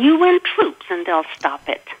send in UN troops and they'll stop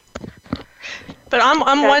it. But I'm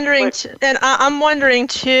wondering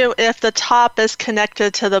too if the top is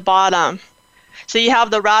connected to the bottom. So you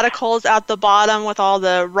have the radicals at the bottom with all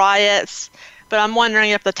the riots, but I'm wondering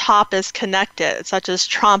if the top is connected, such as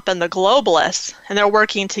Trump and the globalists, and they're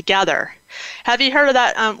working together. Have you heard of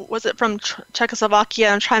that? Was it from Czechoslovakia?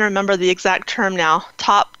 I'm trying to remember the exact term now.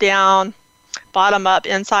 Top down, bottom up,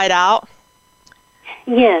 inside out.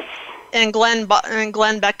 Yes. And Glenn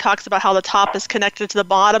Beck talks about how the top is connected to the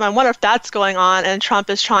bottom. I wonder if that's going on, and Trump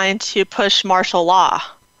is trying to push martial law.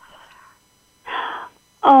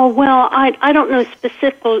 Oh, well, I don't know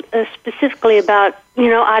specifically about,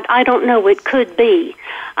 I don't know. It could be.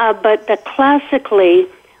 But classically,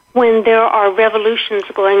 when there are revolutions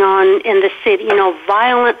going on in the city,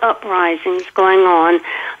 violent uprisings going on,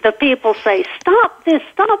 the people say, stop this,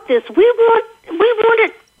 we want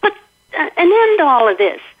it, put an end to all of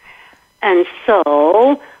this. And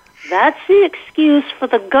so that's the excuse for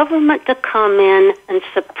the government to come in and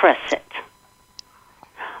suppress it.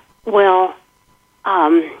 Well,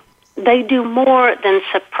 they do more than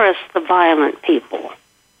suppress the violent people.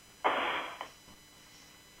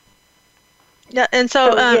 Yeah, and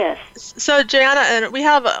so yes. So Joanna, and we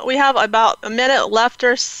have about a minute left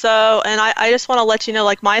or so, and I just want to let you know,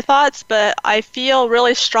 like, my thoughts, but I feel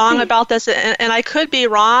really strong about this, and I could be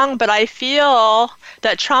wrong, but I feel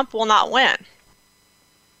that Trump will not win.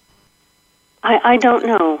 I don't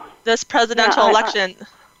know. This presidential election.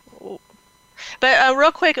 But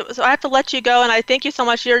real quick, so I have to let you go, and I thank you so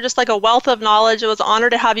much. You're just like a wealth of knowledge. It was an honor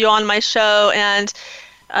to have you on my show, and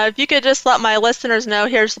if you could just let my listeners know,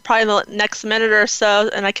 here's probably the next minute or so,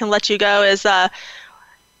 and I can let you go, is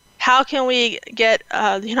how can we get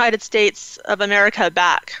the United States of America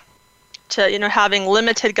back to, having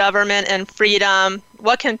limited government and freedom?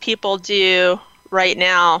 What can people do right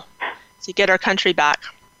now to get our country back?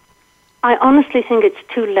 I honestly think it's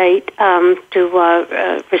too late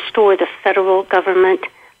to restore the federal government.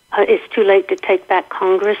 It's too late to take back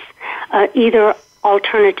Congress. Either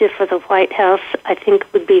alternative for the White House, I think,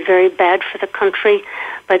 would be very bad for the country.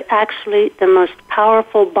 But actually, the most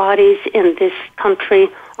powerful bodies in this country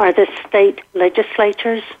are the state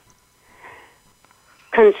legislatures.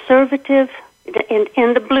 Conservative,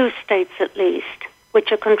 in the blue states at least,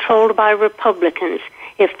 which are controlled by Republicans.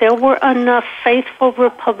 If there were enough faithful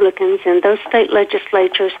Republicans in those state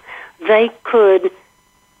legislatures, they could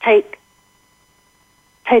take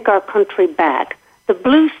our country back. The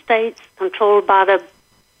blue states, controlled by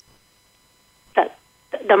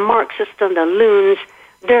the Marxists and the loons,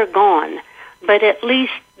 they're gone. But at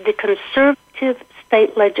least the conservative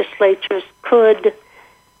state legislatures could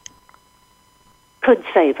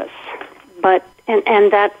save us. But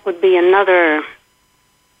and that would be another.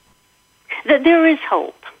 That there is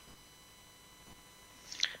hope.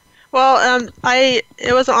 Well,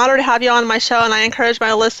 it was an honor to have you on my show, and I encourage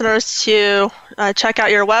my listeners to check out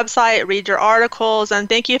your website, read your articles, and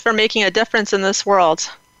thank you for making a difference in this world.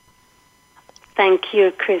 Thank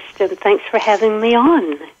you, Kristen. Thanks for having me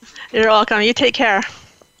on. You're welcome. You take care.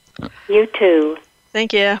 You too.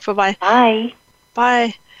 Thank you. Bye-bye. Bye.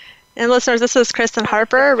 Bye. And listeners, this is Kristen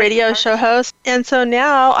Harper, radio show host. And so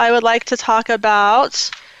now I would like to talk about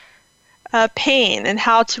pain and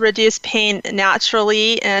how to reduce pain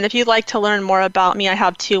naturally. And if you'd like to learn more about me, I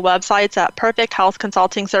have two websites at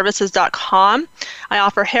perfecthealthconsultingservices.com. I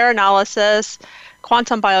offer hair analysis,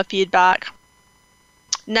 quantum biofeedback,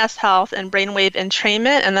 Nest Health, and Brainwave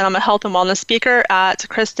Entrainment. And then I'm a health and wellness speaker at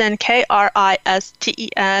Kristen, Kristen,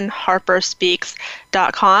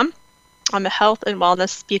 HarperSpeaks.com. I'm a health and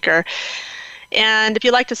wellness speaker. And if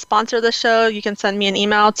you'd like to sponsor the show, you can send me an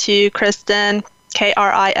email to Kristen, Kristen, at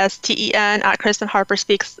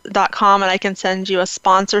KristenHarperSpeaks.com, and I can send you a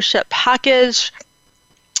sponsorship package.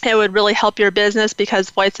 It would really help your business because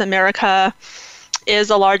Voice America is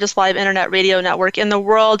the largest live internet radio network in the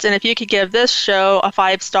world. And if you could give this show a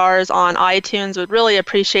 5 stars on iTunes, would really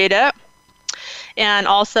appreciate it. And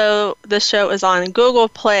also, this show is on Google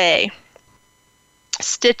Play,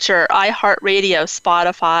 Stitcher, iHeartRadio,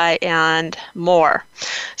 Spotify, and more.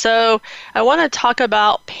 So I want to talk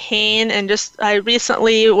about pain, and I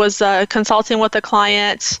recently was consulting with a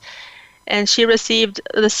client, and she received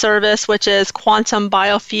the service, which is quantum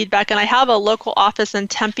biofeedback. And I have a local office in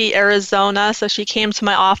Tempe, Arizona, so she came to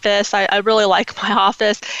my office. I really like my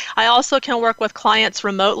office. I also can work with clients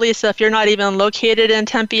remotely, so if you're not even located in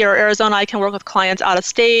Tempe or Arizona, I can work with clients out of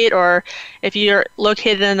state, or if you're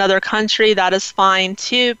located in another country, that is fine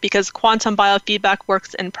too, because quantum biofeedback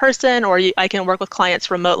works in person, or I can work with clients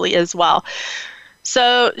remotely as well.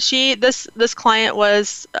 So this client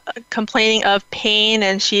was complaining of pain,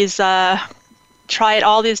 and she's tried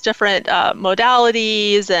all these different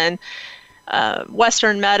modalities and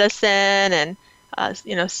Western medicine,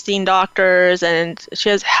 and seen doctors, and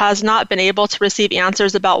she has not been able to receive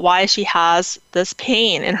answers about why she has this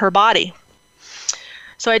pain in her body.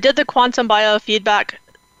 So I did the quantum biofeedback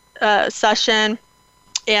session.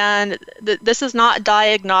 And this is not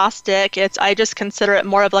diagnostic. I just consider it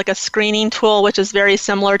more of like a screening tool, which is very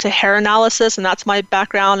similar to hair analysis, and that's my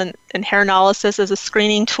background in hair analysis as a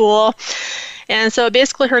screening tool. And so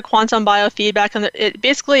basically her quantum biofeedback, and it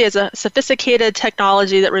basically is a sophisticated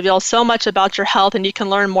technology that reveals so much about your health, and you can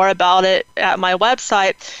learn more about it at my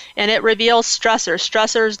website. And it reveals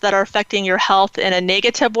stressors that are affecting your health in a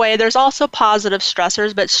negative way. There's also positive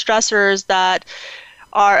stressors, but stressors that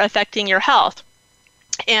are affecting your health.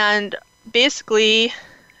 And basically,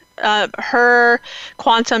 her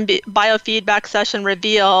quantum biofeedback session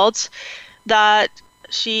revealed that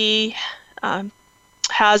she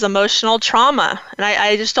has emotional trauma, and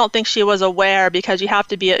I just don't think she was aware, because you have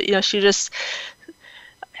to be,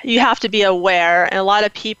 you have to be aware, and a lot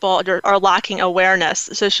of people are lacking awareness.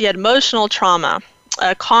 So she had emotional trauma,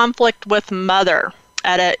 a conflict with mother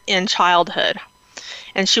in childhood,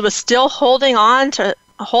 and she was still holding on to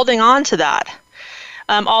that.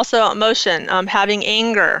 Also emotion, having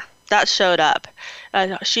anger, that showed up.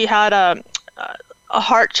 She had a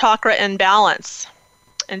heart chakra imbalance,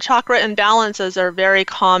 and chakra imbalances are very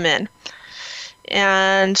common.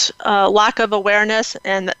 and lack of awareness.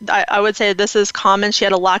 And I would say this is common. She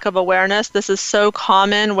had a lack of awareness. This is so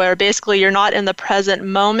common where basically you're not in the present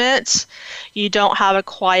moment. You don't have a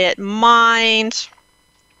quiet mind.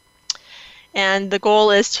 And the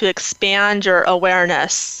goal is to expand your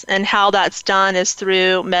awareness. And how that's done is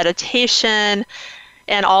through meditation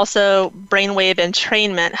and also brainwave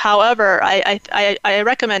entrainment. However, I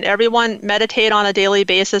recommend everyone meditate on a daily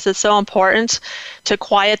basis. It's so important to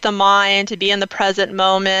quiet the mind, to be in the present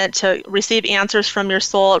moment, to receive answers from your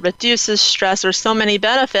soul. It reduces stress. There's so many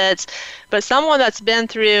benefits. But someone that's been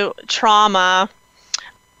through trauma,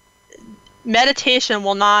 meditation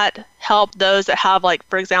will not help those that have, like,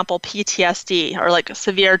 for example, PTSD or like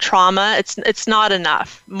severe trauma. It's not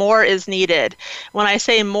enough. More is needed. When I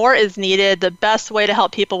say more is needed, the best way to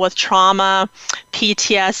help people with trauma,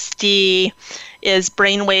 PTSD, is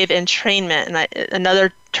brainwave entrainment. And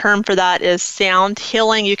another term for that is sound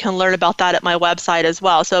healing. You can learn about that at my website as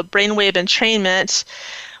well. So brainwave entrainment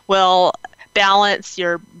will balance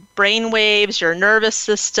your brain waves, your nervous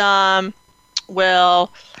system, will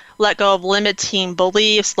let go of limiting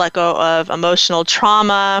beliefs, let go of emotional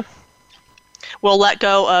trauma. We'll let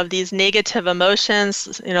go of these negative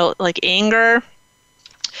emotions, like anger.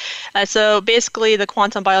 So basically, the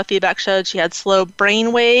quantum biofeedback showed she had slow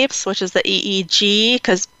brain waves, which is the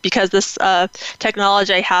EEG, because this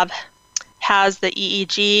technology I have has the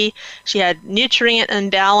EEG. She had nutrient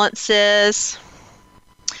imbalances.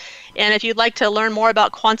 And if you'd like to learn more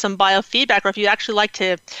about quantum biofeedback, or if you'd actually like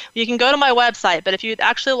to, you can go to my website, but if you'd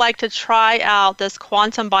actually like to try out this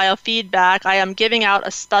quantum biofeedback, I am giving out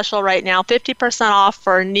a special right now, 50% off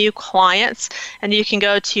for new clients, and you can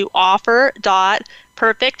go to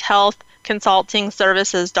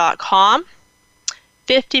offer.perfecthealthconsultingservices.com.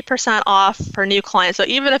 50% off for new clients. So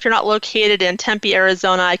even if you're not located in Tempe,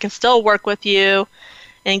 Arizona, I can still work with you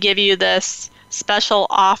and give you this special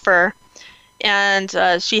offer. And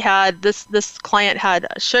she had this client had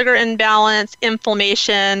a sugar imbalance,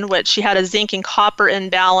 inflammation, which she had a zinc and copper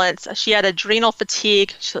imbalance. She had adrenal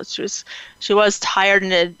fatigue. She was tired,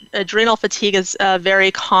 and adrenal fatigue is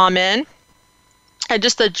very common. And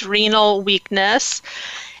just adrenal weakness.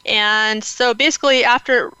 And so basically,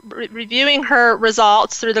 after reviewing her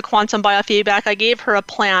results through the quantum biofeedback, I gave her a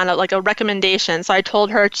plan, like a recommendation. So I told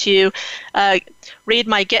her to read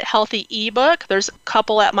my Get Healthy ebook. There's a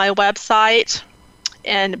couple at my website.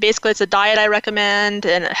 And basically, it's a diet I recommend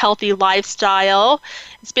and a healthy lifestyle.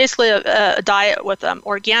 It's basically a diet with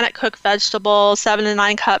organic cooked vegetables, 7 to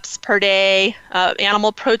 9 cups per day.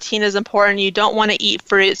 Animal protein is important. You don't want to eat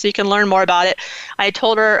fruit, so you can learn more about it. I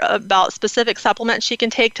told her about specific supplements she can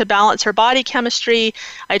take to balance her body chemistry.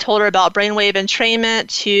 I told her about brainwave entrainment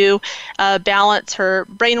to balance her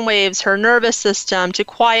brainwaves, her nervous system, to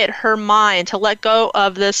quiet her mind, to let go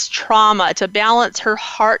of this trauma, to balance her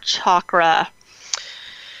heart chakra.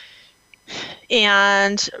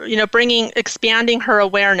 And expanding her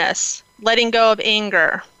awareness, letting go of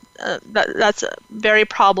anger. That's very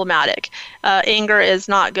problematic. Anger is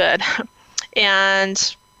not good.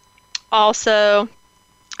 And also,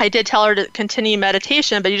 I did tell her to continue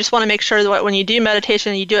meditation, but you just want to make sure that when you do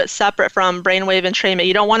meditation, you do it separate from brainwave entrainment.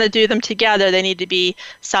 You don't want to do them together. They need to be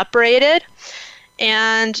separated.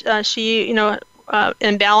 And she,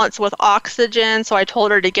 imbalance with oxygen, so I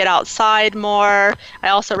told her to get outside more. I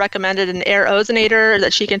also recommended an air ozonator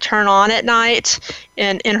that she can turn on at night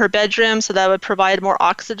in her bedroom, so that would provide more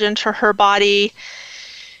oxygen to her body.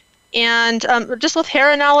 And just with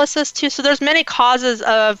hair analysis too, so there's many causes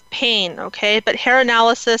of pain, okay? But hair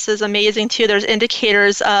analysis is amazing too. There's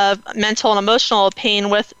indicators of mental and emotional pain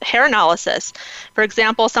with hair analysis. For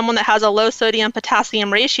example, someone that has a low sodium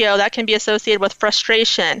potassium ratio, that can be associated with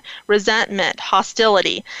frustration, resentment,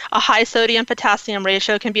 hostility. A high sodium potassium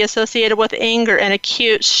ratio can be associated with anger and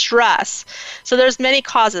acute stress. So there's many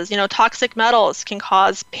causes. Toxic metals can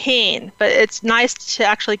cause pain, but it's nice to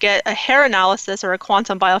actually get a hair analysis or a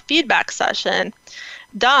quantum biofeedback session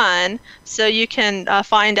done so you can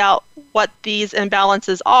find out what these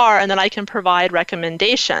imbalances are, and then I can provide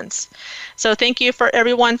recommendations. So thank you for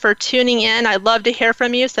everyone for tuning in. I'd love to hear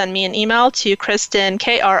from you. Send me an email to Kristen,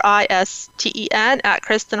 Kristen, at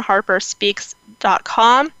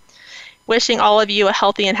KristenHarperSpeaks.com. Wishing all of you a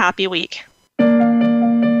healthy and happy week.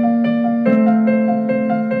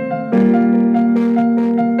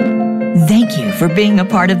 Thank you for being a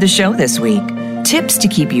part of the show this week. Tips to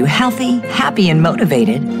keep you healthy, happy, and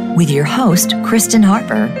motivated with your host, Kristen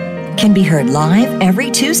Harper, can be heard live every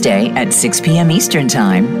Tuesday at 6 p.m. Eastern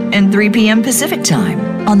Time and 3 p.m. Pacific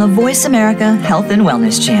Time on the Voice America Health and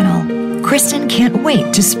Wellness Channel. Kristen can't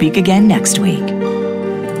wait to speak again next week.